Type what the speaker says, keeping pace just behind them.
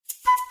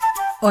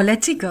Hola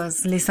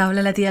chicos, les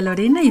habla la tía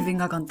Lorena y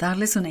vengo a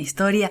contarles una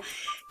historia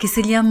que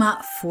se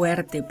llama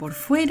Fuerte por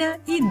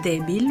fuera y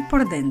débil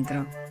por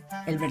dentro.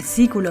 El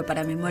versículo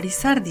para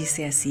memorizar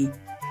dice así: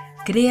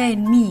 Crea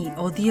en mí,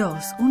 oh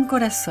Dios, un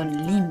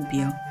corazón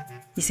limpio,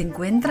 y se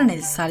encuentra en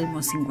el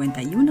Salmo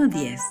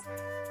 51:10.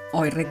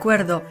 Hoy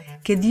recuerdo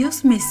que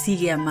Dios me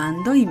sigue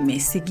amando y me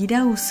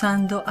seguirá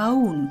usando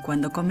aún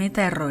cuando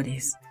cometa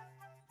errores.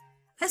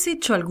 ¿Has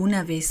hecho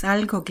alguna vez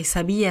algo que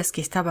sabías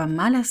que estaba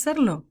mal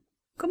hacerlo?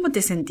 ¿Cómo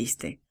te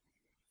sentiste?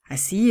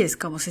 Así es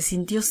como se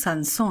sintió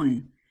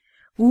Sansón.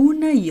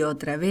 Una y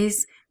otra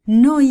vez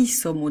no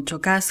hizo mucho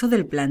caso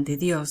del plan de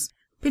Dios,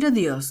 pero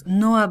Dios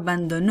no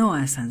abandonó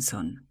a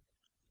Sansón.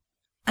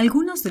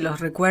 Algunos de los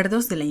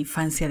recuerdos de la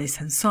infancia de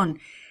Sansón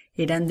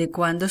eran de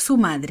cuando su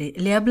madre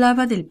le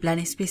hablaba del plan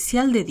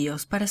especial de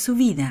Dios para su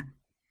vida.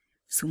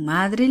 Su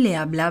madre le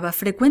hablaba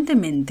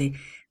frecuentemente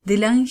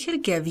del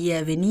ángel que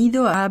había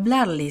venido a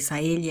hablarles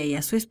a ella y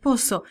a su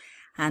esposo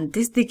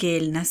antes de que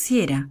él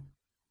naciera.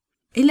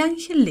 El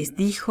ángel les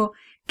dijo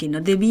que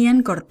no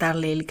debían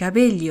cortarle el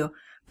cabello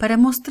para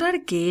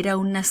mostrar que era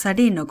un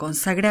nazareno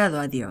consagrado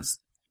a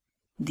Dios.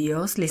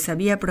 Dios les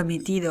había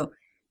prometido: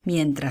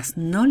 mientras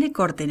no le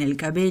corten el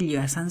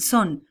cabello a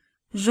Sansón,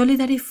 yo le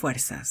daré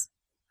fuerzas.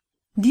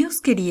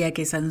 Dios quería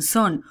que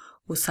Sansón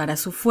usara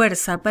su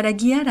fuerza para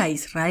guiar a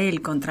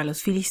Israel contra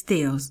los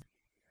filisteos,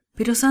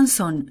 pero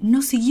Sansón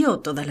no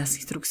siguió todas las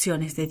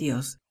instrucciones de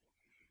Dios.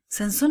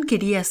 Sansón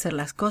quería hacer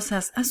las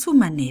cosas a su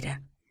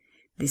manera.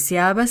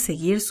 Deseaba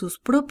seguir sus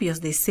propios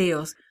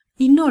deseos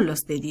y no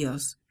los de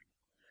Dios.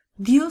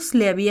 Dios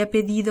le había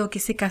pedido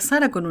que se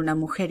casara con una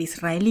mujer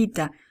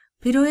israelita,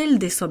 pero él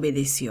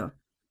desobedeció.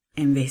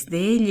 En vez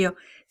de ello,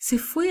 se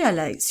fue a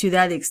la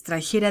ciudad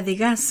extranjera de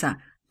Gaza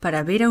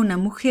para ver a una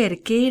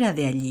mujer que era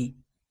de allí.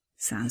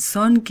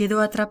 Sansón quedó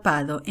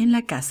atrapado en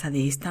la casa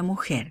de esta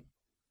mujer.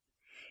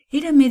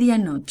 Era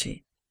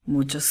medianoche.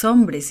 Muchos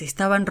hombres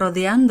estaban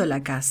rodeando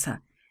la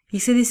casa y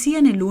se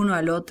decían el uno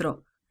al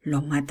otro: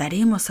 «Lo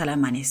mataremos al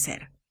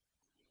amanecer».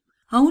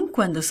 Aun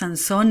cuando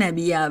Sansón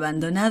había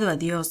abandonado a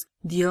Dios,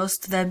 Dios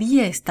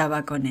todavía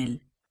estaba con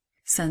él.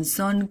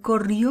 Sansón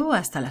corrió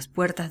hasta las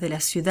puertas de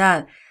la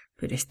ciudad,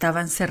 pero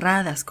estaban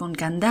cerradas con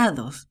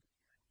candados.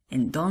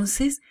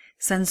 Entonces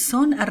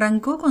Sansón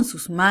arrancó con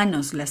sus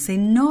manos las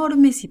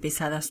enormes y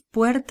pesadas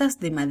puertas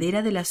de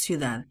madera de la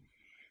ciudad,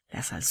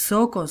 las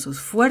alzó con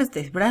sus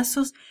fuertes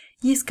brazos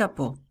y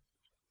escapó.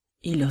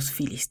 Y los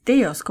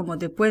filisteos, como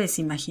te puedes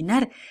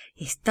imaginar,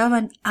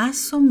 estaban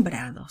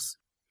asombrados.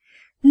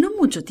 No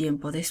mucho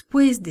tiempo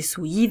después de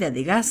su huida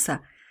de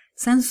Gaza,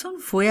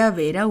 Sansón fue a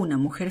ver a una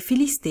mujer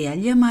filistea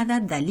llamada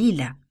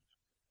Dalila.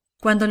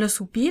 Cuando lo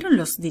supieron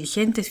los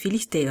dirigentes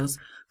filisteos,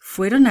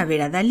 fueron a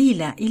ver a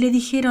Dalila y le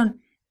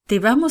dijeron: «Te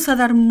vamos a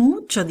dar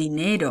mucho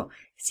dinero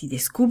si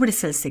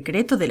descubres el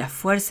secreto de la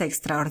fuerza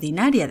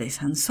extraordinaria de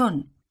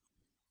Sansón».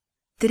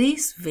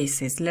 3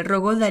 veces le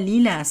rogó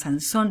Dalila a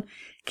Sansón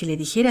que le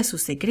dijera su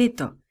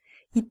secreto,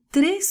 y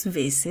 3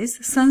 veces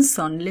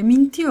Sansón le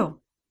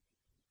mintió.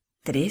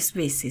 3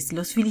 veces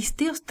los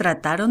filisteos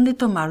trataron de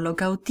tomarlo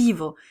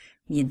cautivo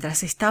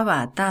mientras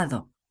estaba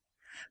atado,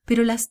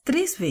 pero las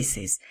 3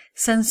 veces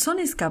Sansón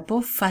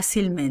escapó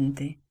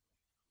fácilmente.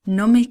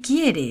 «No me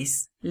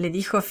quieres», le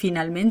dijo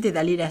finalmente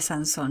Dalila a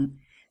Sansón.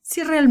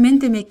 «Si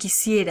realmente me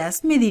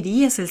quisieras, me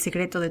dirías el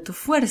secreto de tu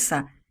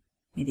fuerza,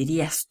 me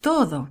dirías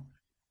todo».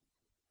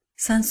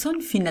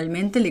 Sansón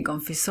finalmente le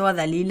confesó a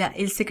Dalila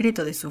el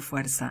secreto de su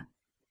fuerza.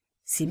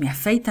 «Si me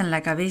afeitan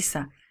la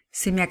cabeza,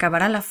 se me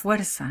acabará la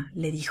fuerza»,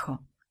 le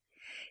dijo.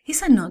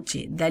 Esa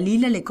noche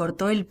Dalila le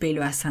cortó el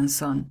pelo a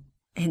Sansón.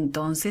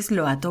 Entonces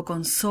lo ató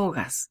con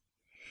sogas.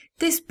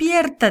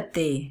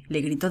 «¡Despiértate!»,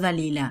 le gritó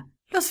Dalila.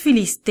 «Los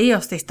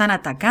filisteos te están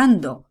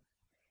atacando».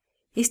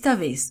 Esta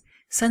vez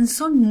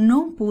Sansón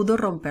no pudo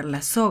romper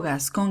las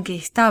sogas con que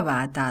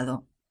estaba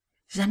atado.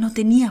 Ya no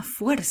tenía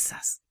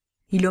fuerzas.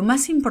 Y lo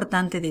más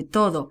importante de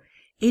todo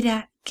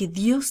era que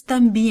Dios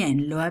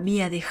también lo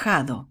había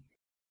dejado.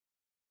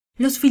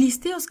 Los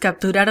filisteos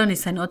capturaron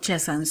esa noche a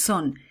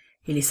Sansón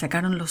y le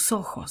sacaron los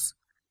ojos.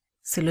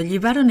 Se lo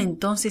llevaron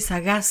entonces a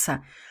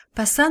Gaza,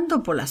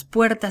 pasando por las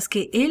puertas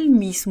que él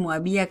mismo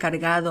había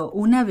cargado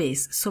una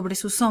vez sobre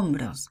sus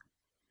hombros.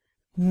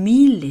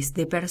 Miles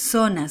de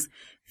personas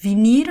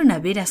vinieron a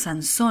ver a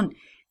Sansón,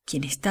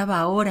 quien estaba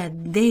ahora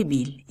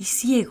débil y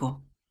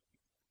ciego.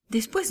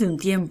 Después de un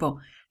tiempo,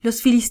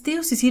 los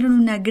filisteos hicieron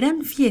una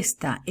gran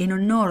fiesta en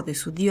honor de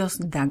su dios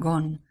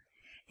Dagón.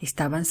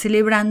 Estaban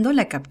celebrando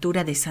la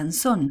captura de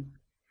Sansón.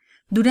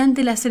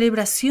 Durante la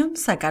celebración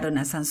sacaron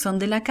a Sansón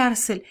de la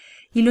cárcel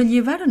y lo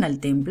llevaron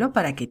al templo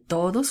para que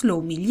todos lo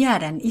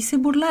humillaran y se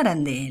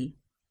burlaran de él.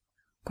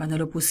 Cuando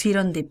lo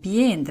pusieron de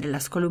pie entre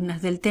las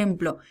columnas del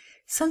templo,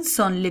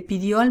 Sansón le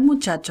pidió al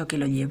muchacho que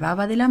lo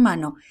llevaba de la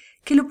mano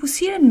que lo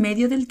pusiera en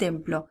medio del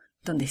templo,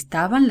 donde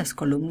estaban las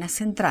columnas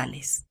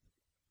centrales.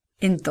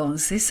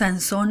 Entonces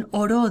Sansón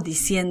oró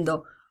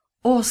diciendo: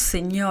 «Oh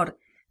Señor,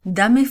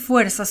 dame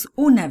fuerzas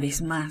una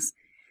vez más,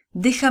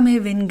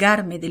 déjame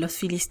vengarme de los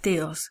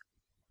filisteos».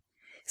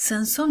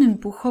 Sansón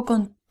empujó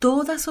con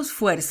todas sus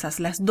fuerzas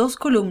las 2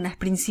 columnas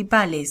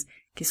principales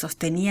que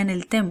sostenían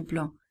el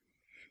templo,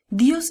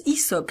 Dios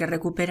hizo que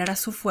recuperara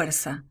su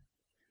fuerza.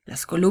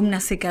 Las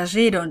columnas se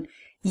cayeron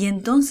y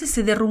entonces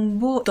se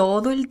derrumbó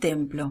todo el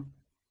templo.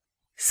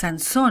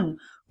 Sansón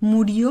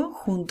murió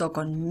junto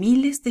con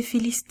miles de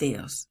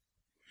filisteos.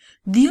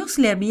 Dios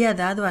le había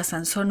dado a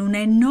Sansón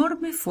una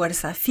enorme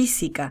fuerza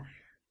física,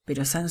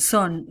 pero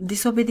Sansón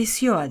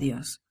desobedeció a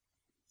Dios.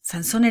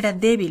 Sansón era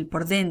débil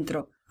por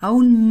dentro,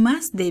 aún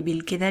más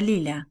débil que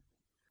Dalila.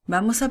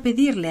 Vamos a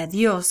pedirle a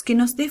Dios que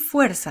nos dé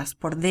fuerzas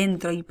por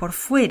dentro y por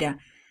fuera,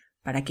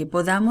 para que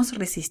podamos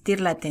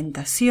resistir la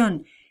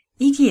tentación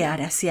y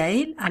guiar hacia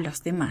Él a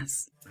los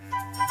demás.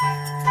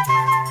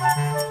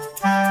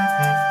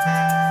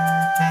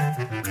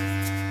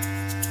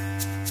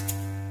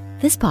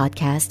 This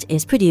podcast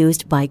is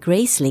produced by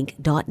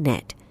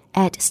Gracelink.net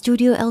at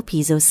Studio El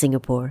Piso,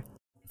 Singapore.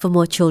 For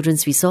more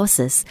children's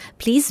resources,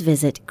 please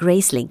visit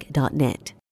Gracelink.net.